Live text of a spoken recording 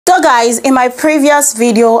So guys, in my previous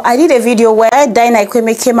video, I did a video where Dyna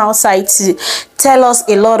Ekwueme came outside to tell us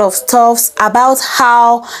a lot of stuff about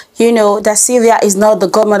how, you know, DaSilva is not the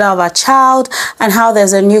godmother of our child, and how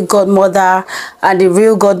there's a new godmother and the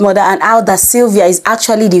real godmother, and how DaSilva is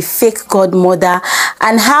actually the fake godmother,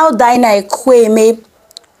 and how Dyna Ekwueme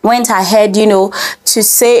went ahead, you know, to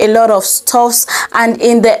say a lot of stuffs. And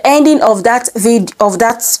in the ending of that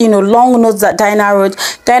you know, long notes that Dyna wrote,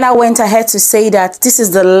 Dyna went ahead to say that this is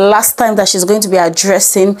the last time that she's going to be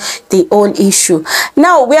addressing the whole issue.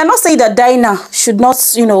 Now, we are not saying that Dyna should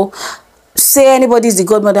not, you know, say anybody's the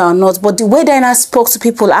godmother or not, but the way Dyna spoke to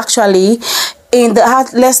people, actually, in the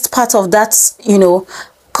last part of that, you know,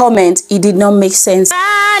 comment, it did not make sense.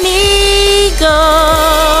 Banigos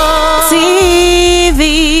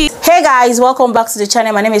TV. Hey guys, welcome back to the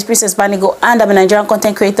channel. My name is Princess Banigos and I'm a Nigerian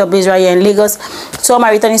content creator based right here in Lagos. To all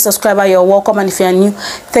my returning subscribers, you're welcome, and if you're new,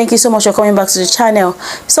 thank you so much for coming back to the channel.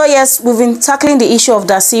 So yes, we've been tackling the issue of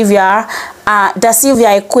DaSilva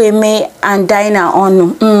Ekwueme and Dyna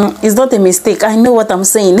on. It's not a mistake, I know what I'm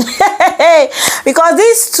saying. Because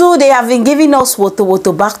these two, they have been giving us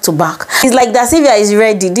woto back to back. It's like DaSilva is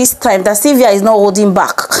ready this time. DaSilva is not holding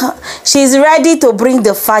back. She's ready to bring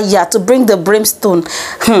the fire, to bring the brimstone.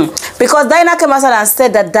 Because Dyna came outside and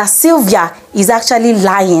said that DaSilva is actually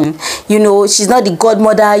lying. You know, she's not the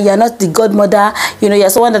godmother. You're not the godmother. You know, you're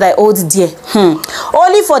someone that I hold dear.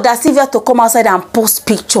 Only for DaSilva to come outside and post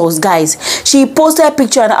pictures, guys. She posted a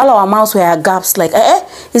picture and all our mouths were gaps. Like,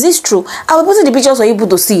 is this true? I will post the pictures for you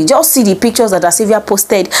to see. Just see the pictures that DaSilva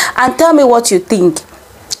posted and tell me what you think.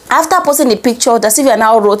 After posting the picture, DaSilva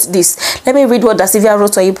now wrote this. Let me read what DaSilva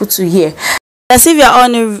wrote for you to hear. DaSilva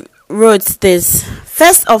only wrote this.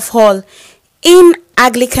 First of all, in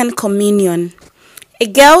Anglican communion, a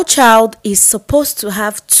girl child is supposed to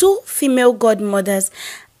have 2 female godmothers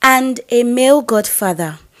and a male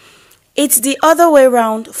godfather. It's the other way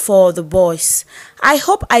around for the boys. I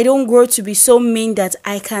hope I don't grow to be so mean that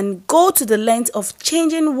I can go to the length of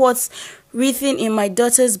changing what's written in my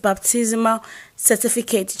daughter's baptismal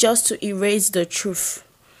certificate just to erase the truth.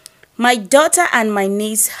 My daughter and my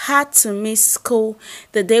niece had to miss school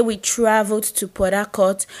the day we traveled to Port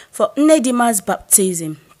Harcourt for Nnedima's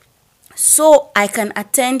baptism, so I can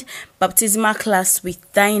attend baptismal class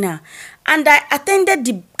with Dyna. And I attended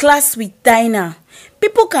the class with Dyna.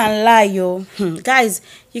 People can lie, yo. Guys,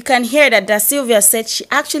 you can hear that DaSilva said she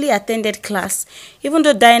actually attended class, even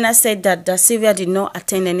though Dyna said that DaSilva did not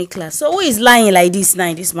attend any class. So who is lying like this now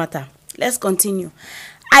in this matter? Let's continue.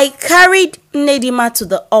 I carried Nnedima to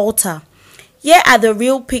the altar. Here are the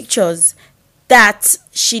real pictures that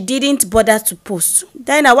she didn't bother to post.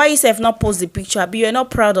 Dyna, why you say not post the picture? But you're not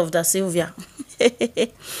proud of DaSilva.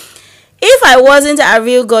 If I wasn't a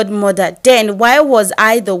real godmother, then why was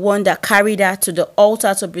I the one that carried her to the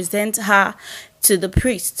altar to present her to the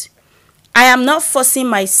priest? I am not forcing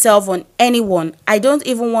myself on anyone. I don't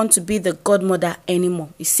even want to be the godmother anymore.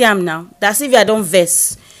 You see I'm now. DaSilva don't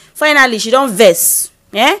verse. Finally, she don't verse.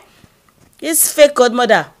 Yeah? This fake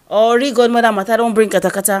godmother or real godmother matter don't bring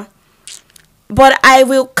katakata. But I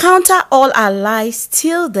will counter all our lies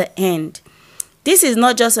till the end. This is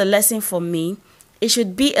not just a lesson for me. It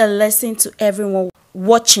should be a lesson to everyone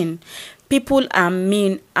watching. People are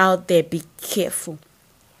mean out there. Be careful.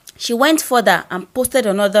 She went further and posted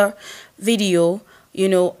another video, you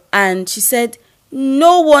know, and she said,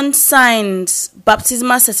 no one signs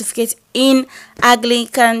baptismal certificate in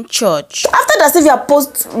Anglican church. After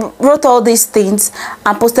DaSilva wrote all these things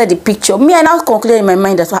and posted the picture, me, I now concluded in my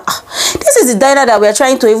mind that this is the Dyna that we are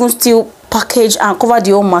trying to even still package and cover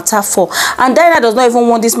the whole matter for, and Dyna does not even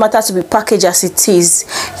want this matter to be packaged as it is.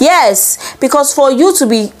 Yes, because for you to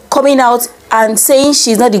be coming out and saying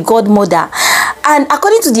she's not the godmother, and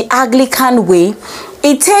according to the Anglican way,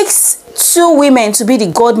 it takes 2 women to be the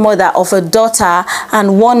godmother of a daughter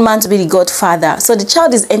and 1 man to be the godfather. So the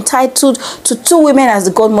child is entitled to 2 women as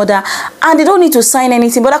the godmother, and they don't need to sign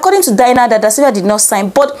anything. But according to Dyna, that DaSilva did not sign,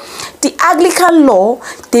 but the Anglican law,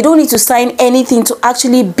 they don't need to sign anything to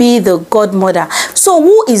actually be the godmother. So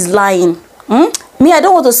who is lying? Me, I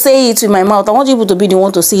don't want to say it with my mouth. I want you to be the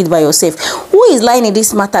one to see it by yourself. Who is lying in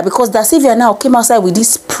this matter? Because DaSilva now came outside with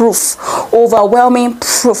this proof, overwhelming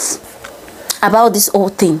proof about this whole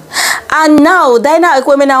thing. And now Dyna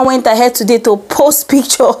Ekwueme now went ahead today to post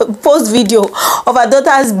video of her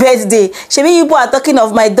daughter's birthday. She mean people are talking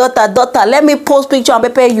of my daughter, let me post picture and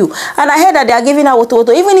prepare you. And I heard that they are giving her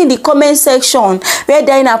woto. Even in the comment section where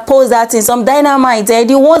Dyna posts that in some dynamite,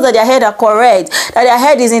 the ones that their head are correct, that their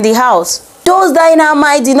head is in the house. Those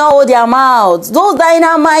dynamites did not hold their mouths. Those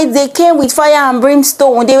dynamites, they came with fire and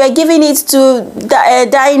brimstone. They were giving it to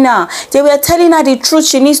Dyna. They were telling her the truth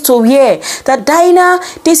she needs to hear. That Dyna,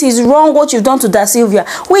 this is wrong what you've done to DaSilva.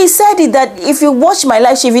 We said it that if you watch my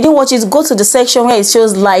live stream, if you didn't watch it, go to the section where it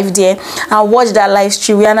shows live there and watch that live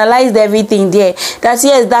stream. We analyzed everything there. That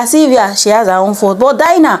yes, DaSilva, she has her own fault. But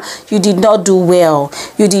Dyna, you did not do well.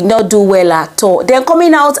 You did not do well at all. They're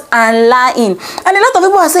coming out and lying. And a lot of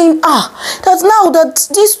people are saying, that now that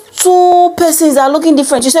these two persons are looking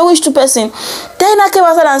different. You say, which two persons? Dyna came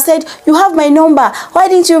outside and said, you have my number. Why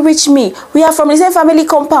didn't you reach me? We are from the same family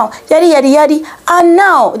compound. Yadi, yadi, yadi. And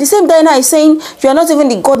now, the same Dyna is saying, you are not even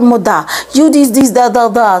the godmother. You this, that.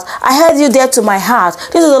 I heard you there to my heart.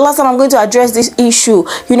 This is the last time I'm going to address this issue.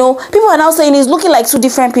 You know, people are now saying it's looking like two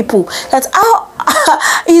different people. That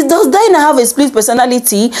does Dyna have a split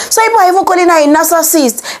personality? So people are even calling her a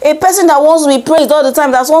narcissist, a person that wants to be praised all the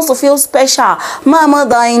time, that wants to feel special. Mama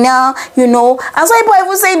Dyna, you know. And so people are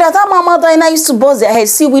even saying that Mama Dyna used to bust their head.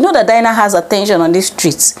 See, we know that Dyna has attention on the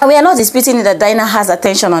streets. And we are not disputing it that Dyna has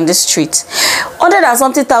attention on the streets. 100 and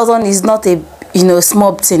something thousand is not a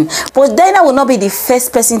small thing. But Dyna will not be the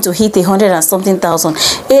first person to hit 100 and something thousand.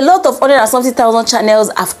 A lot of 100 and something thousand channels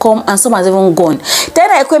have come and some has even gone.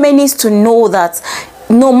 Dyna Ekwueme needs to know that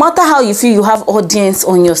no matter how you feel, you have audience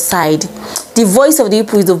on your side. The voice of the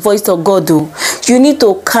people is the voice of God. You need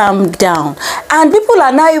to calm down. And people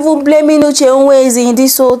are now even blaming Uche Nwezi in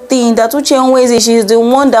this whole thing. That Uche Nwezi, she is the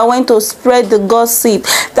one that went to spread the gossip.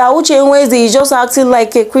 That Uche Nwezi is just acting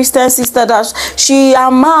like a Christian sister. That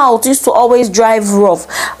her mouth used to always drive rough.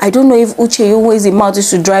 I don't know if Uche Nwezi's mouth used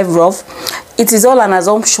to drive rough. It is all an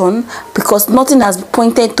assumption because nothing has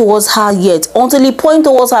pointed towards her yet. Until he points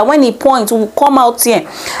towards her, when he points, we will come out here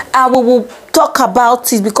and we will talk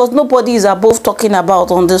about it, because nobody is above talking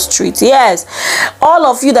about on the street. Yes, all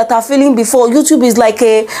of you that are feeling before, YouTube is like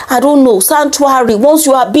a, I don't know, sanctuary. Once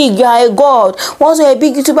you are big, you are a god. Once you are a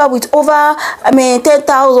big YouTuber with over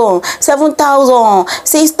 10,000, 7,000,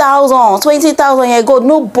 6,000, 20,000, you're a god.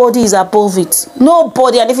 Nobody is above it.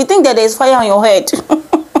 Nobody. And if you think that there is fire on your head,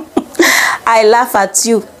 I laugh at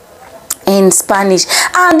you in Spanish.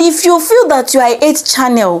 And if you feel that you are 8th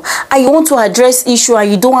channel and you want to address issue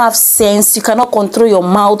and you don't have sense, you cannot control your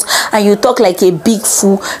mouth and you talk like a big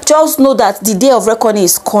fool, just know that the day of reckoning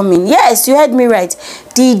is coming. Yes, you heard me right.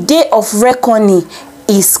 The day of reckoning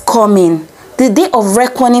is coming. The day of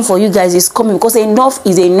reckoning for you guys is coming, because enough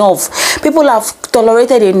is enough. People have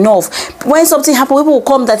tolerated enough. When something happens, people will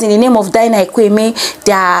come that in the name of Dyna Ekwueme,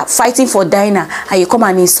 they are fighting for Dyna, and you come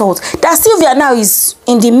and insult. DaSilva now is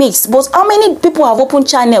in the mix. But how many people have opened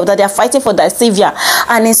channel that they are fighting for DaSilva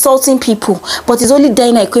and insulting people? But it's only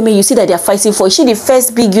Dyna Ekwueme you see that they are fighting for. Is she the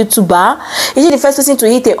first big YouTuber? Is she the first person to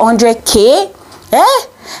hit 100K? Eh?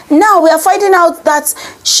 Now we are finding out that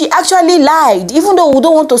she actually lied, even though we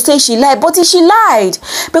don't want to say she lied, but she lied,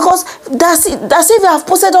 because DaSilva have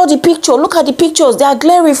posted all the pictures. Look at the pictures, they are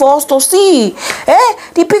glaring for us to see.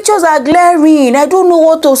 The pictures are glaring. I don't know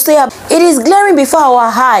what to say. It is glaring before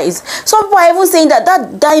our eyes. Some people are even saying that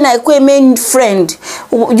Dyna Ekwueme friend,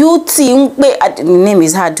 the name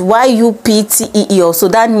is hard, YUPTEE, also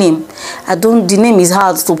that name, the name is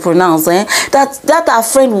hard to pronounce. That our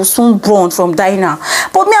friend will soon burn from Dyna.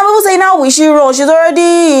 But me, I'm people saying, how will she run? She's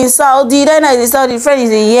already in Saudi. Dyna is in Saudi. The friend is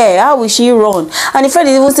in here. How will she run? And the friend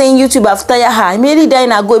is even saying YouTube have tired her. Immediately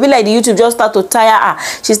Dyna go. It be like the YouTube just start to tire her.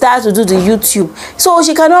 She started to do the YouTube. So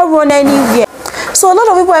she cannot run anywhere. So a lot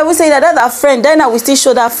of people are even saying that her friend, Dyna will still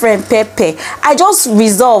show that friend Pepe. I just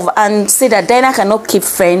resolve and say that Dyna cannot keep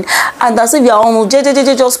friend. And that's if you are almost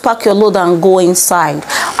just pack your load and go inside.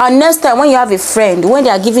 And next time when you have a friend, when they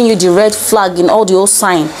are giving you the red flag in all the old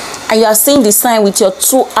sign, and you are seeing the sign with your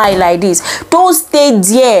 2 eyes like this, don't stay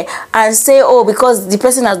there and say, oh, because the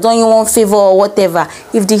person has done you one favor or whatever.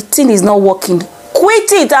 If the thing is not working,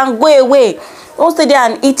 quit it and go away. Don't stay there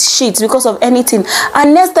and eat shit because of anything.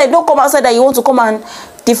 And next time, don't come outside that you want to come and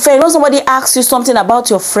defend. When somebody asks you something about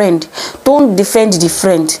your friend, don't defend the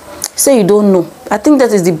friend. Say you don't know. I think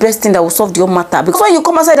that is the best thing that will solve your matter. Because when you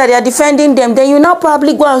come outside that they are defending them, then you now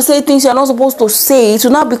probably go and say things you're not supposed to say. It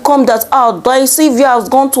will now become that, DaSilva has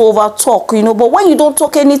gone to overtalk, you know. But when you don't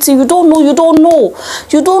talk anything, you don't know.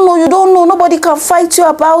 Nobody can fight you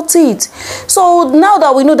about it. So now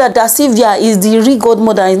that we know that DaSilva is the real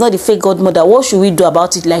godmother and is not the fake godmother, what should we do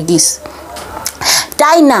about it like this?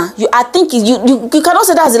 Dyna, I think you cannot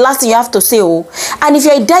say that's the last thing you have to say. Oh, and if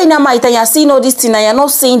you're a dynamite and you're seeing all this thing and you're not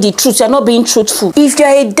saying the truth, you're not being truthful. If you're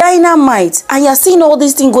a dynamite and you're seeing all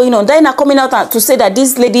this thing going on, Dyna coming out to say that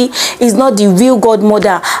this lady is not the real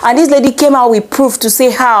godmother, and this lady came out with proof to say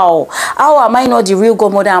how am I not the real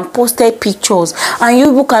godmother, and posted pictures, and you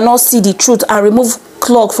people cannot see the truth and remove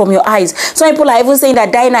clog from your eyes. Some people are even saying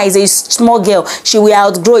that Dyna is a small girl, she will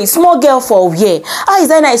outgrow it. Small girl for a year? How is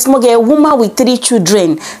Dyna a small girl? A woman with 3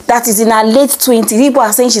 children that is in her late 20s. People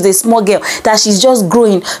are saying she's a small girl, that she's just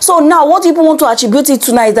growing. So now what people want to attribute it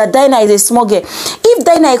to now is that Dyna is a small girl. If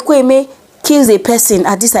Dyna Ekwueme kills a person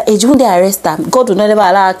at this age, when they arrest her, God will never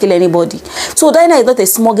allow her to kill anybody. So Dyna is not a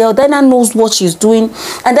small girl. Dyna knows what she's doing,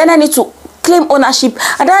 and Dyna needs to claim ownership,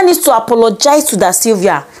 and Dyna needs to apologize to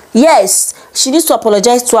DaSilva. Yes, she needs to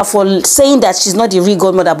apologize to her for saying that she's not the real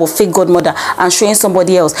godmother but fake godmother and showing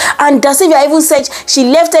somebody else. And DaSilva even said she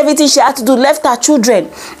left everything she had to do, left her children,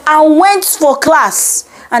 and went for class.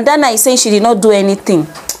 And Dyna is saying she did not do anything.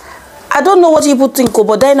 I don't know what people think,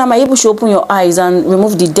 but Dyna, my people should open your eyes and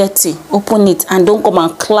remove the dirty. Open it and don't come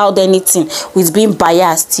and cloud anything with being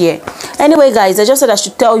biased here. Anyway, guys, I just said I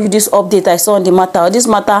should tell you this update I saw on the matter. This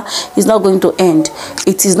matter is not going to end.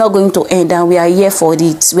 It is not going to end, and we are here for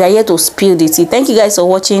it. We are here to spill the tea. Thank you guys for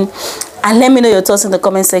watching, and let me know your thoughts in the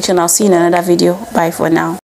comment section. I'll see you in another video. Bye for now.